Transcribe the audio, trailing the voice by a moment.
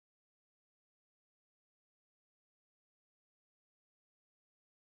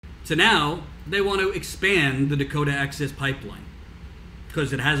So now they want to expand the Dakota Access Pipeline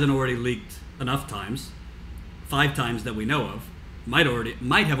because it hasn't already leaked enough times, 5 times that we know of. Might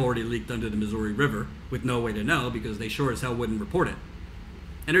have already leaked under the Missouri River with no way to know because they sure as hell wouldn't report it.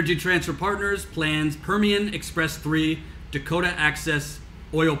 Energy Transfer Partners plans Permian Express 3 Dakota Access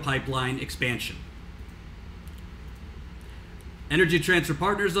Oil Pipeline expansion. Energy Transfer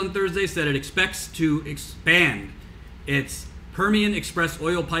Partners on Thursday said it expects to expand its Permian Express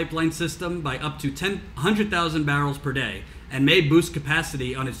oil pipeline system by up to 100,000 barrels per day and may boost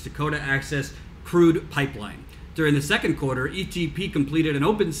capacity on its Dakota Access crude pipeline. During the second quarter, ETP completed an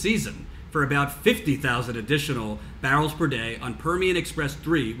open season for about 50,000 additional barrels per day on Permian Express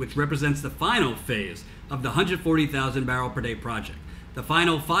 3, which represents the final phase of the 140,000 barrel per day project. The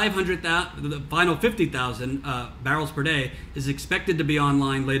final 50,000 barrels per day is expected to be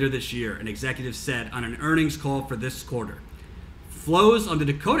online later this year, an executive said on an earnings call for this quarter. Flows on the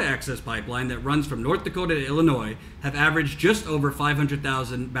Dakota Access Pipeline that runs from North Dakota to Illinois have averaged just over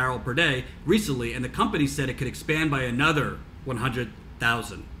 500,000 barrels per day recently, and the company said it could expand by another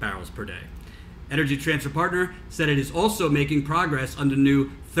 100,000 barrels per day. Energy Transfer Partner said it is also making progress on the new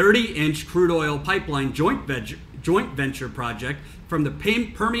 30-inch crude oil pipeline joint venture project from the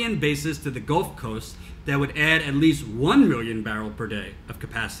Permian basin to the Gulf Coast that would add at least 1 million barrels per day of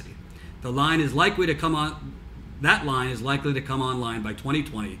capacity. That line is likely to come online by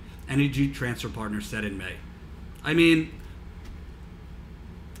 2020, Energy Transfer Partners said in May. I mean,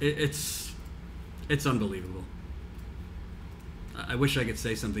 it's unbelievable. I wish I could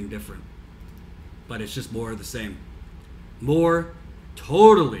say something different, but it's just more of the same. More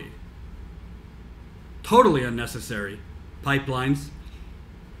totally unnecessary pipelines,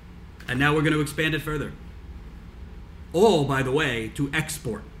 and now we're going to expand it further. All, by the way, to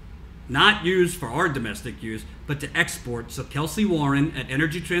export. Not used for our domestic use, but to export. So Kelsey Warren at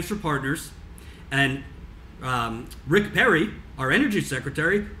Energy Transfer Partners and Rick Perry, our energy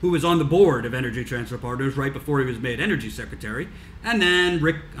secretary, who was on the board of Energy Transfer Partners right before he was made energy secretary, and then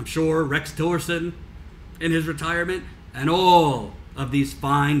Rex Tillerson in his retirement, and all of these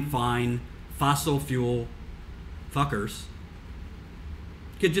fine fossil fuel fuckers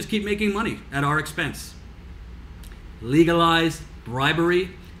could just keep making money at our expense. Legalize bribery,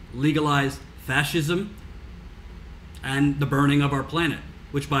 legalize fascism, and the burning of our planet.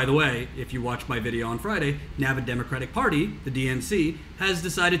 Which, by the way, if you watched my video on Friday, now the Democratic Party, the DNC, has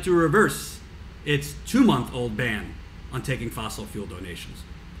decided to reverse its 2-month-old ban on taking fossil fuel donations.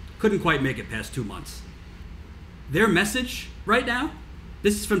 Couldn't quite make it past 2 months. Their message right now,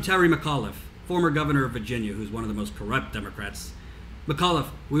 this is from Terry McAuliffe, former governor of Virginia, who's one of the most corrupt Democrats. McAuliffe,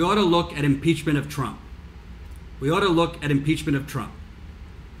 we ought to look at impeachment of Trump. We ought to look at impeachment of Trump.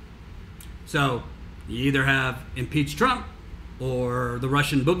 So, you either have impeach Trump or the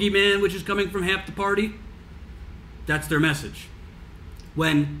Russian boogeyman, which is coming from half the party. That's their message.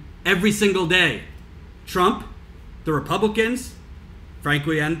 When every single day, Trump, the Republicans,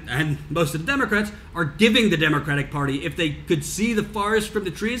 frankly, and most of the Democrats, are giving the Democratic Party, if they could see the forest from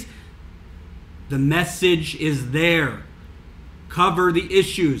the trees, the message is there. Cover the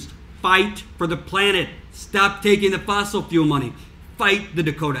issues. Fight for the planet. Stop taking the fossil fuel money. Fight the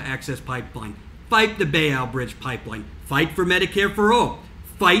Dakota Access Pipeline. Fight the Bayou Bridge Pipeline. Fight for Medicare for all.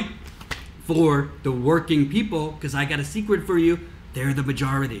 Fight for the working people, because I got a secret for you, they're the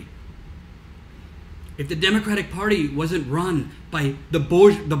majority. If the Democratic Party wasn't run by the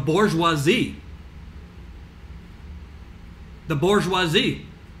bourgeoisie,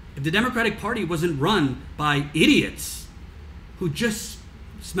 if the Democratic Party wasn't run by idiots who just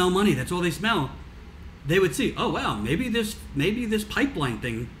smell money, that's all they smell, they would see, oh wow, maybe this pipeline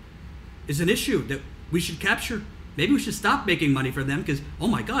thing is an issue that we should capture. Maybe we should stop making money for them because, oh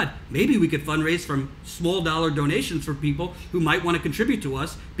my God, maybe we could fundraise from small dollar donations for people who might want to contribute to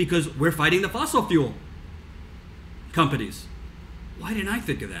us because we're fighting the fossil fuel companies. Why didn't I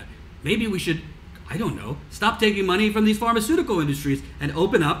think of that? Maybe we should, I don't know, stop taking money from these pharmaceutical industries and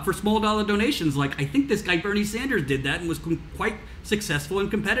open up for small dollar donations. Like, I think this guy Bernie Sanders did that and was quite successful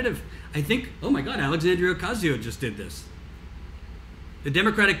and competitive. I think, oh my God, Alexandria Ocasio just did this. The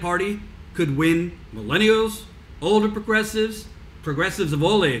Democratic Party could win millennials, older progressives of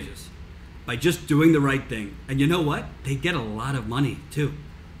all ages, by just doing the right thing. And you know what? They get a lot of money too.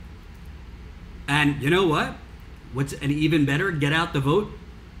 And you know what? What's an even better get out the vote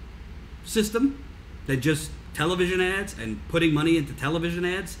system than just television ads and putting money into television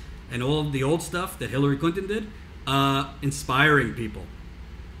ads and all the old stuff that Hillary Clinton did? Inspiring people,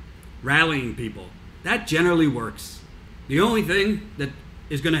 rallying people. That generally works. The only thing that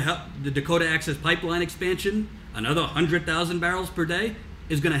is going to help the Dakota Access Pipeline expansion, another 100,000 barrels per day,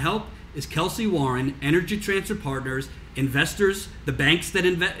 is going to help is Kelsey Warren, Energy Transfer Partners, investors, the banks that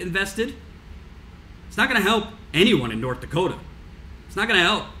invested. It's not going to help anyone in North Dakota. It's not going to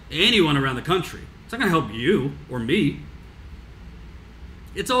help anyone around the country. It's not going to help you or me.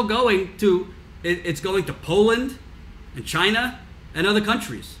 It's all going to Poland and China and other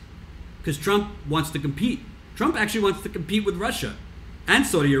countries because Trump wants to compete. Trump actually wants to compete with Russia and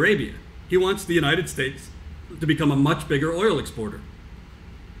Saudi Arabia. He wants the United States to become a much bigger oil exporter.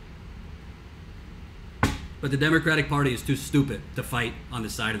 But the Democratic Party is too stupid to fight on the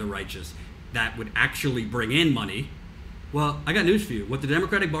side of the righteous. That would actually bring in money. Well, I got news for you. What the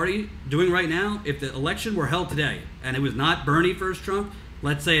Democratic Party doing right now, if the election were held today and it was not Bernie first Trump,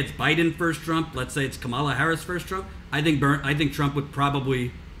 let's say it's Biden first Trump, let's say it's Kamala Harris first Trump, I think Trump would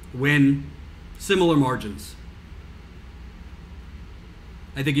probably win similar margins.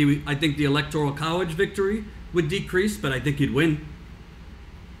 I think the Electoral College victory would decrease, but I think he'd win.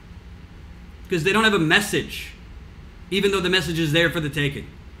 Because they don't have a message, even though the message is there for the taking.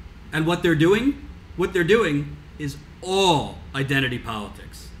 And what they're doing is all identity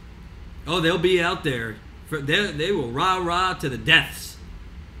politics. Oh, they'll be out there. They will rah-rah to the deaths,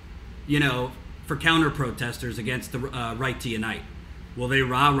 for counter-protesters against the right to unite. Will they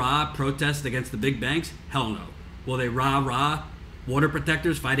rah-rah protest against the big banks? Hell no. Will they rah-rah water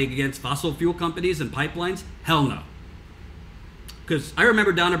protectors fighting against fossil fuel companies and pipelines? Hell no. Because I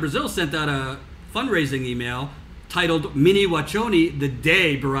remember Donna Brazil sent out a fundraising email titled Mini Wachoni the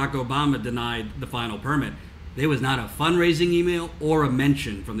day Barack Obama denied the final permit. There was not a fundraising email or a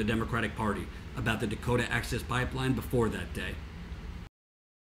mention from the Democratic Party about the Dakota Access Pipeline before that day.